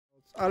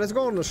Let's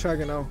go on the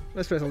Shaggy now.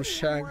 Let's play some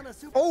Shag.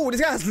 Oh,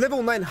 this guy has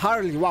level 9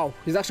 Harley. Wow,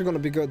 he's actually gonna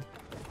be good.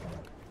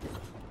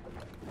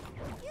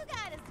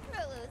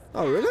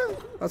 Oh, really?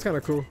 That's kind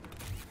of cool.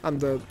 I'm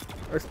dead.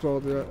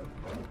 Explode, yeah.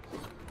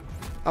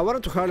 I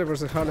wanted to Harley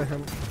versus Harley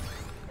him.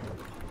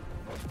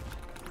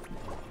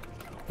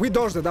 We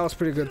dodged it. That was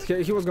pretty good.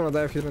 He was gonna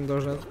die if he didn't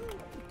dodge that.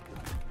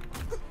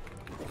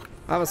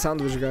 I have a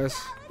sandwich, guys.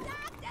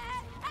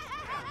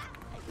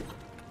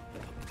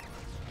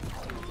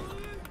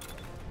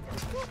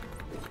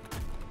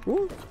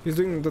 Ooh, he's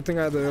doing the thing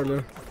I did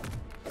earlier.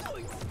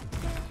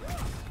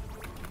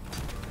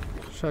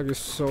 Shaggy is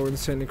so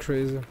insanely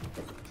crazy.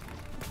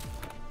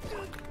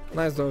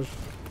 Nice dodge.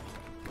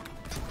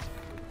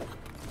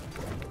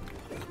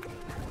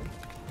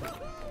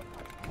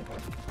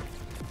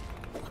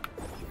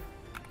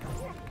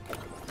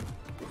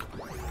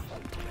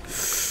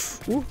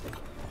 Ooh.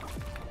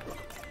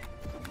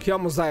 He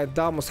almost died.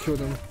 That almost killed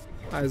him.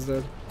 He's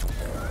dead.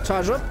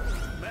 Charge up.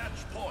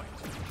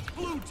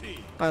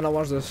 I know,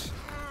 watch this.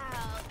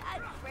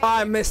 Oh,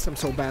 I missed him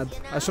so bad.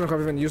 I shouldn't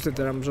have even used it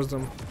there. I'm just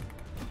dumb.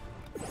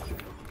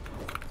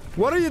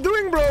 What are you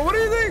doing, bro? What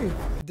are you doing?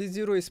 This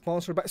video is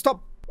sponsored by...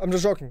 Stop! I'm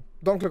just joking.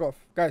 Don't click off.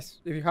 Guys,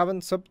 if you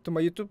haven't subbed to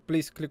my YouTube,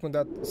 please click on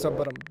that sub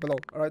button below.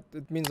 Alright?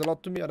 It means a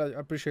lot to me and I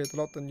appreciate it a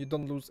lot and you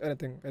don't lose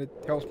anything. And it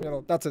helps me a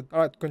lot. That's it.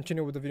 Alright,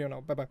 continue with the video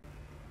now. Bye-bye.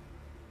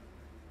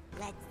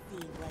 Let's see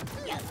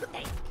what you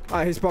think.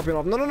 Ah, he's popping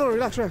off. No, no, no.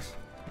 Relax, relax.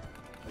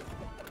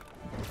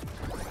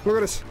 Look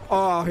at this.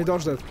 Oh, he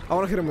dodged it. I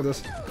want to hit him with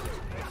this.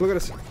 Look at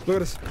this. Look at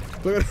this.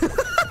 Look at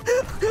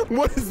this.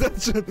 What is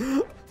that shit?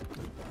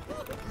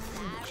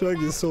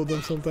 Shaggy is so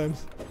dumb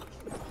sometimes.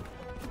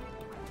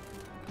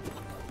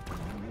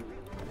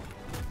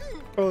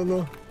 Oh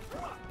no.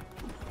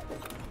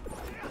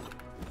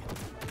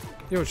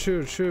 Yo,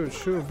 shoot, shoot,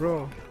 shoot,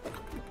 bro.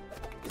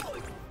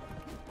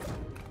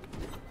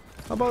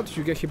 How about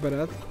you get hit by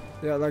that?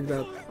 Yeah, like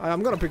that.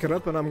 I'm gonna pick it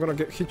up and I'm gonna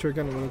hit you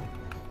again with it.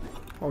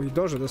 Oh, he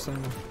dodged it this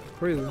time.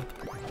 Crazy.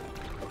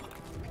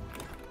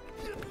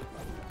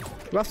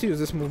 We'll have to use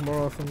this move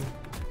more often.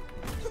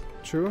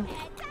 True.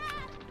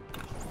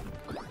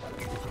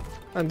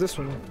 And this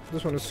one.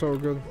 This one is so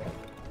good.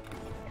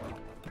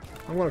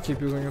 I'm gonna keep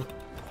using it.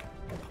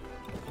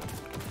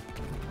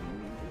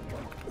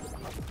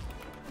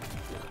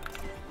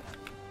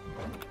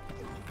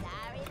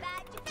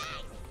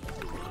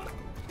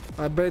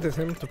 I baited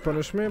him to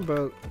punish me,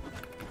 but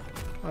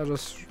I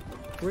just...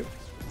 Wait.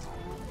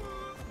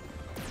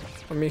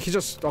 I mean, he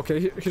just... Okay,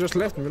 he just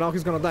left me. Now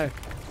he's gonna die.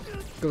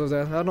 Because of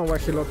that. I don't know why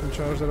he let me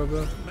charge that a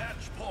bit.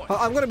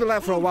 I'm gonna be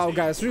live for a while,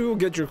 guys. You will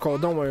get your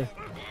code, don't worry.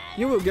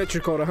 You will get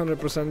your code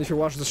 100% if you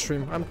watch the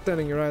stream. I'm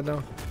telling you right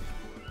now.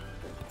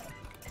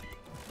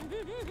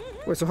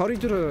 Wait, so how do you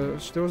do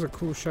the... There was a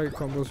cool Shaggy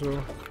combo as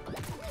well.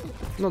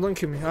 No, don't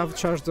kill me. I have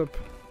charged up.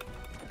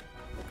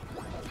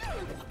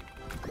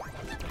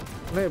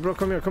 Hey, bro,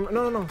 come here. Come.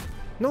 No, no, no.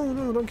 No,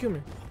 no, don't kill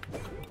me.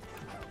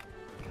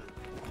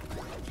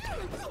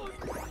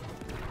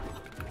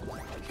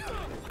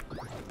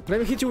 Let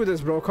me hit you with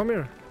this, bro. Come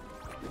here.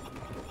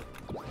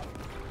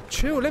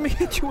 Chill. Let me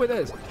hit you with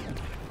this.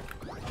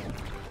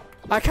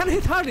 I can't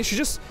hit Harley. She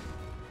just...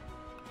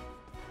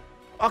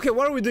 Okay,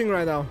 what are we doing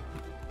right now?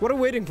 What are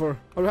we waiting for?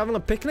 Are we having a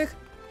picnic?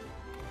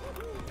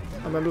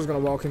 I'm just gonna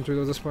walk into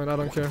it at this point. I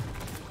don't care.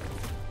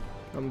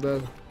 I'm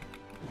dead.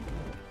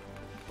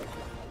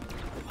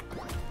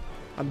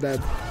 I'm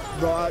dead.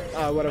 Bro,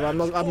 whatever. I'm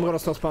gonna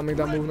stop spamming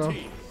that move now.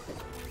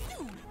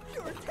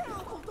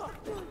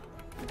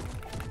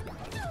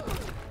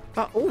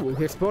 Ah, oh,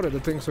 he exploded the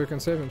thing so he can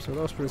save himself.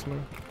 That was pretty smart.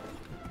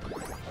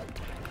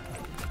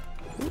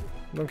 Ooh,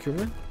 don't kill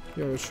me.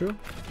 You're sure.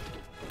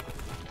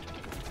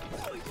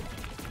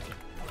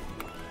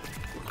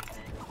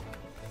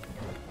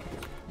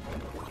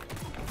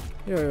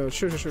 Yeah,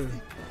 sure.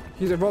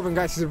 He's evolving,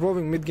 guys. He's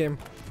evolving mid-game.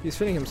 He's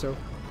feeling himself.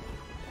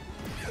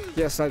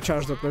 Yes, I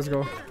charged up. Let's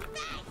go.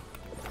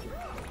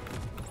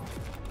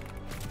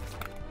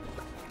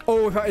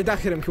 Oh, if that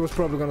hit him, he was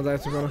probably gonna die,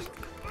 to be honest.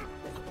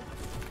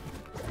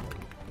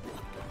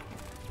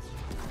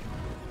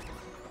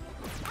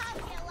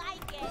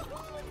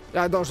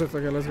 Yeah, I dodged it.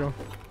 Okay, let's go.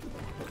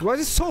 Why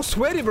is it so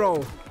sweaty,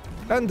 bro?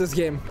 End this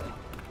game.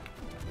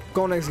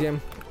 Go next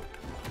game.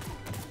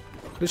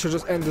 We should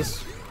just end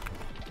this.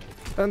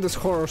 End this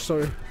horror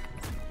story.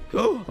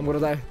 I'm gonna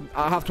die.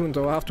 I have to win,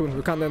 though. I have to win.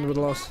 We can't end with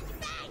a loss.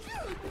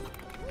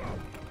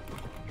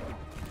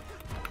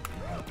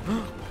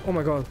 Oh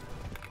my god.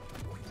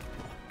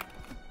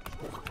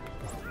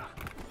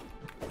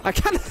 I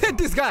can't hit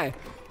this guy!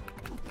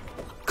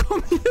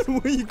 Come here,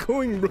 where are you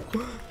going, bro?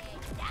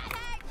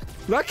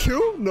 Did I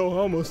kill? No,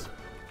 almost.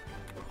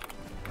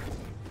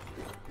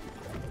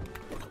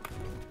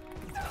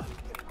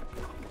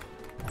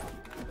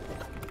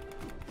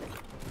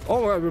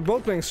 Oh, we're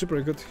both playing super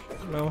good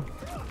now.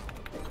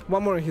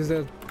 One more and he's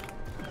dead.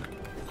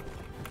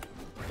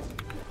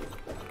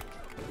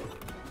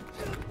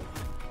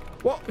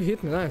 Whoa, he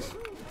hit me, nice.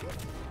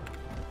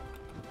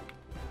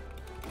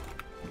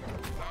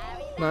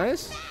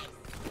 Nice.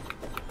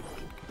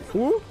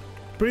 Ooh.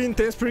 Pretty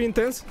intense, pretty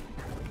intense.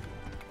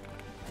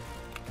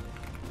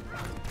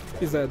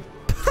 He's dead.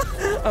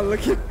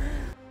 Unlucky.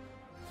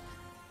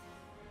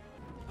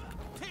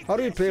 How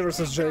do you play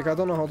versus Jake? I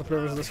don't know how to play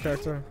versus this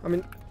character. I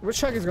mean, with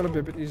Shaggy is gonna be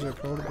a bit easier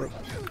probably, but...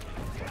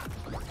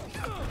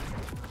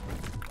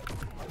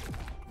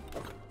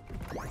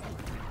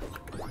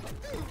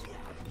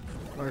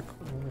 Like...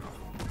 Ooh.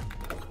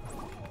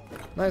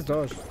 Nice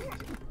dodge.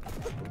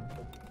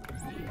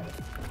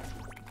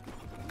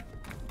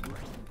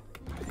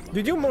 Do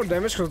you do more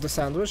damage because of the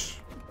sandwich?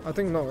 I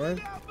think no, right?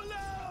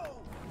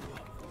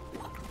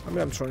 I mean,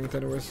 I'm trying it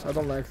anyways. I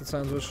don't like the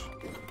sandwich.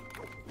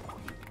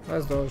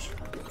 Nice dodge.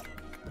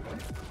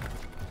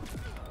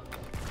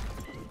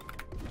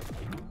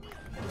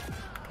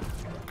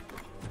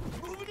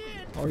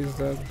 Oh, he's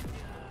dead.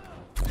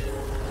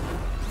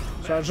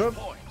 Charge up.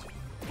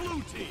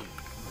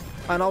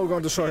 And now we're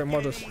going to show him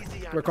modus.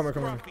 Wait, come here,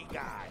 come here.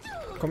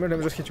 Come here, let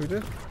me just hit you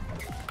with it.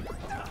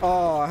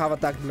 Oh, I have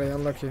attack delay,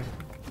 unlucky.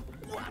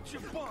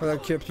 But I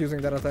kept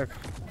using that attack.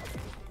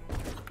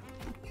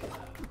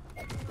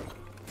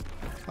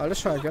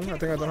 Let's try again. I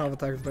think I don't have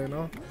attack delay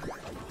now.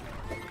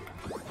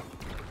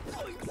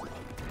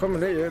 Come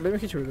on, let me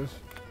hit you with this.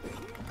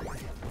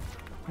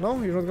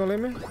 No, you're not gonna let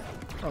me?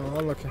 Oh,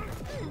 unlucky.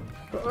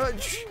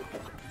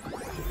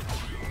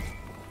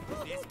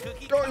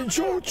 Oh,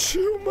 Joe,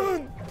 chill,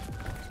 man!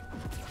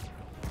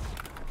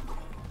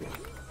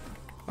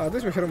 At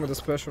least we hit him with a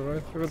special,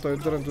 right? Even though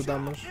it didn't do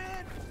damage.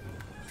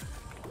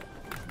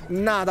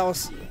 Nah, that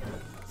was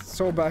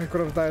so bad. He could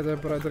have died there,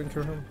 but I didn't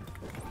kill him.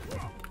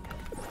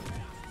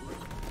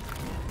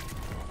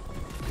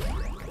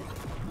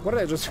 What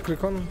did I just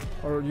click on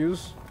or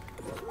use?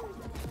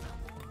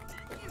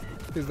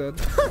 He's dead.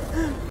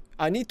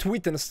 I need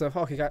tweet and stuff.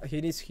 Oh,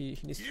 he needs tweet.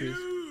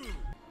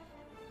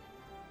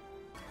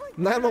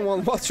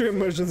 911, what's your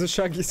emergency?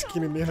 Shaggy's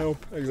killing me.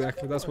 Help!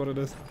 Exactly, that's what it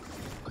is.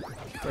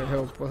 Hey,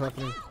 help! What's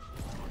happening?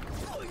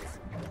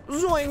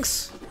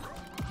 Zoinks!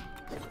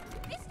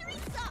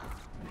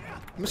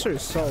 Mystery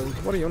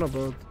solved. What are you on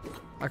about?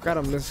 I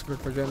kinda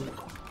misclicked again.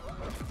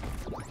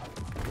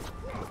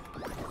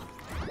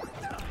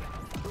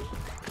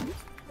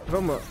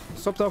 Roma,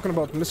 stop talking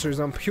about mysteries.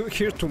 I'm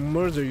here to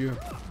murder you.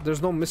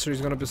 There's no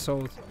mysteries gonna be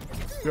solved.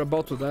 You're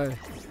about to die.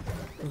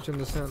 Don't you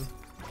understand?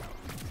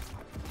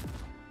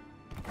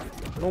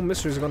 No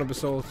mystery is gonna be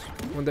solved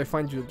when they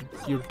find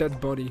your dead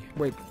body.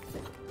 Wait.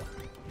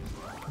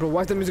 Bro,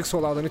 why is the music so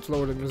loud? I need to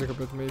lower the music a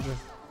bit, maybe.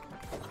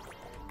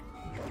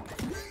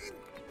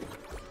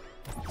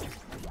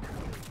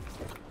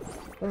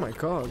 Oh my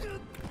god.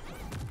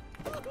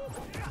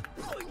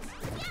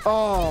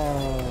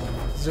 Oh,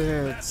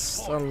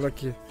 that's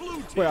unlucky.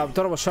 Wait, I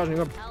thought I was charging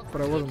up,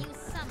 but I wasn't.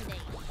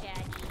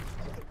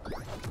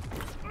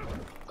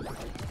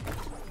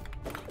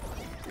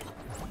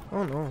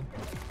 Oh no.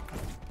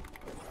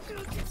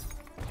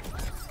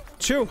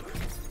 Chill!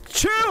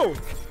 Chill!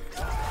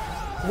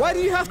 Why do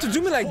you have to do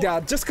me like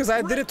that? Just because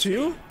I did it to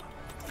you?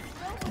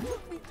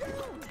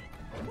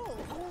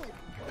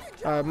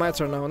 My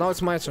turn now. Now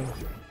it's my turn.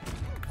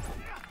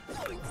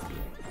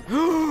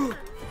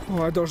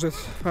 Oh, I dodged it.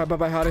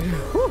 Bye-bye, Harry.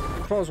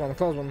 Close one,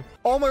 close one.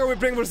 Oh my god, we're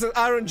playing versus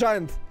Iron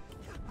Giant.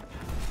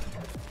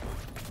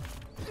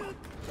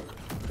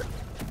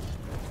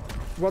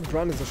 What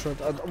brand is the shirt?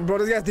 Bro,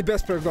 this guy's the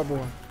best perk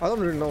double. I don't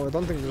really know. I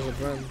don't think there's a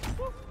brand.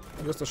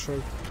 Just a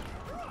shirt.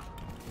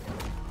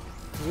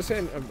 I'm just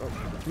saying,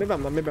 maybe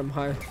I'm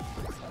high.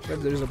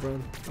 Maybe there is a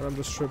brand, and I'm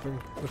just tripping.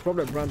 There's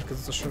probably a brand because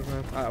it's a shirt,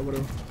 man.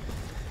 Whatever.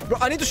 Bro,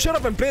 I need to shut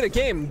up and play the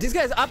game. This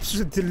guy is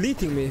absolutely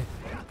deleting me.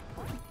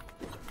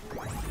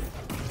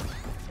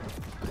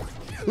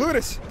 Look at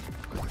this.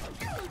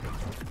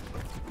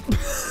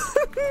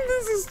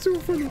 This is too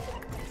funny.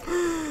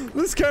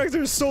 This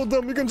character is so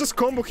dumb. You can just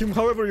combo him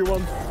however you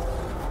want.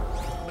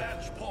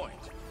 Match point.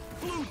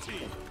 Blue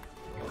team.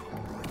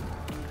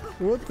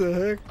 What the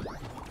heck?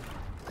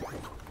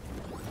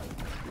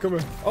 Come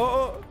here.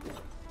 Oh.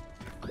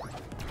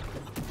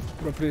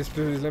 Bro, please,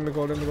 let me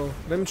go, let me go.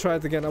 Let me try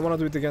it again. I wanna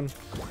do it again.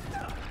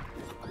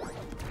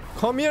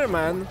 Come here,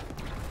 man.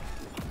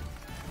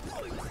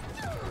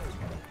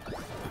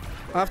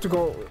 I have to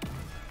go.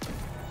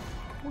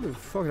 What the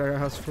fuck that guy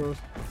has first?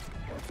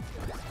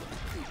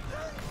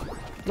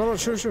 No,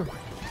 sure.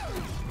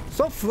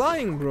 Stop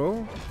flying,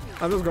 bro.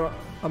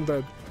 I'm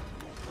dead.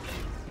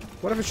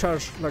 What if I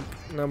charge? Like,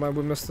 no, man,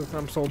 we missed it.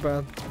 I'm so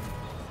bad.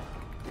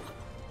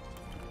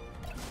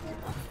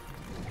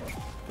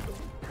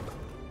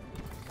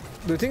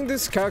 Do you think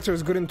this character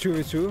is good in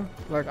 2v2?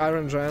 Like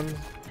Iron Giant?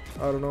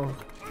 I don't know.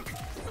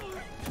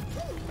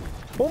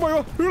 Oh my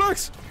god,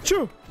 relax!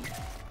 Chill!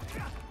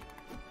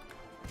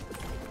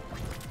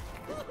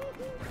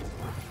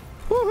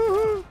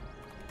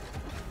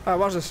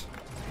 Watch this.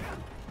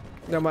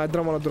 Yeah, I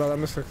don't want to do that. I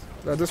missed it.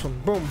 This one.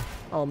 Boom.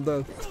 Oh, I'm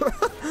dead.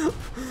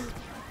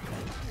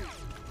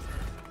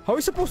 How are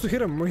you supposed to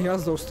hit him when he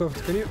has those stuff?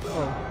 Can you?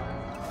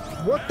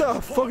 Oh. What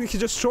the fuck did he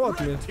just throw at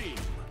me?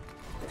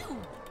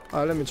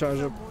 Alright, let me charge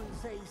up.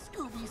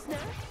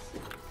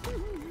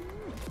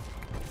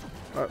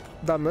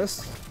 That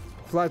missed.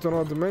 Fly to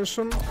another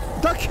dimension.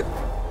 Duck!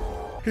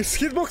 His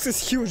hitbox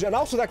is huge, and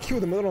also that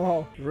killed him, I don't know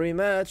how.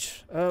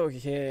 Rematch.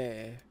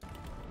 Okay.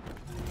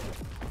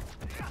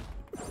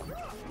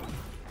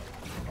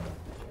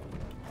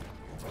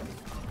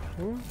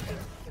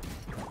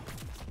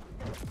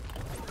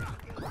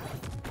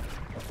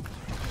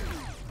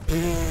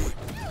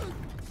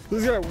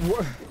 This guy,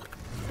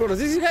 bro, does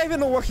this guy even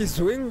know what he's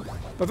doing?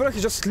 I feel like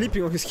he's just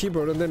sleeping on his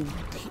keyboard and then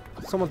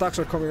some attacks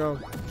are coming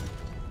out.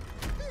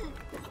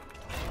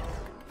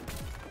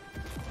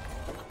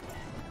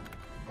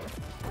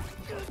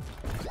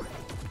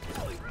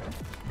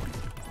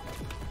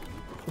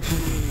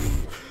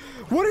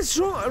 What is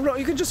wrong? Bro,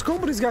 you can just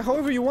combo this guy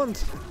however you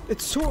want.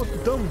 It's so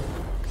dumb.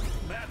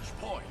 Match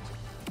point.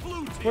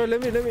 Blue team. Wait,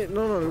 let me,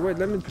 no, wait,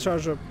 let me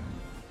charge up.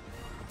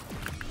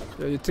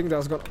 Yeah, you think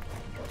that's gonna...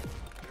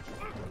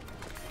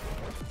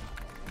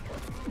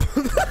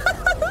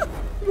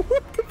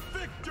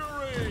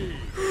 Victory!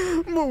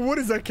 What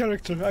is that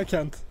character? I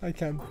can't.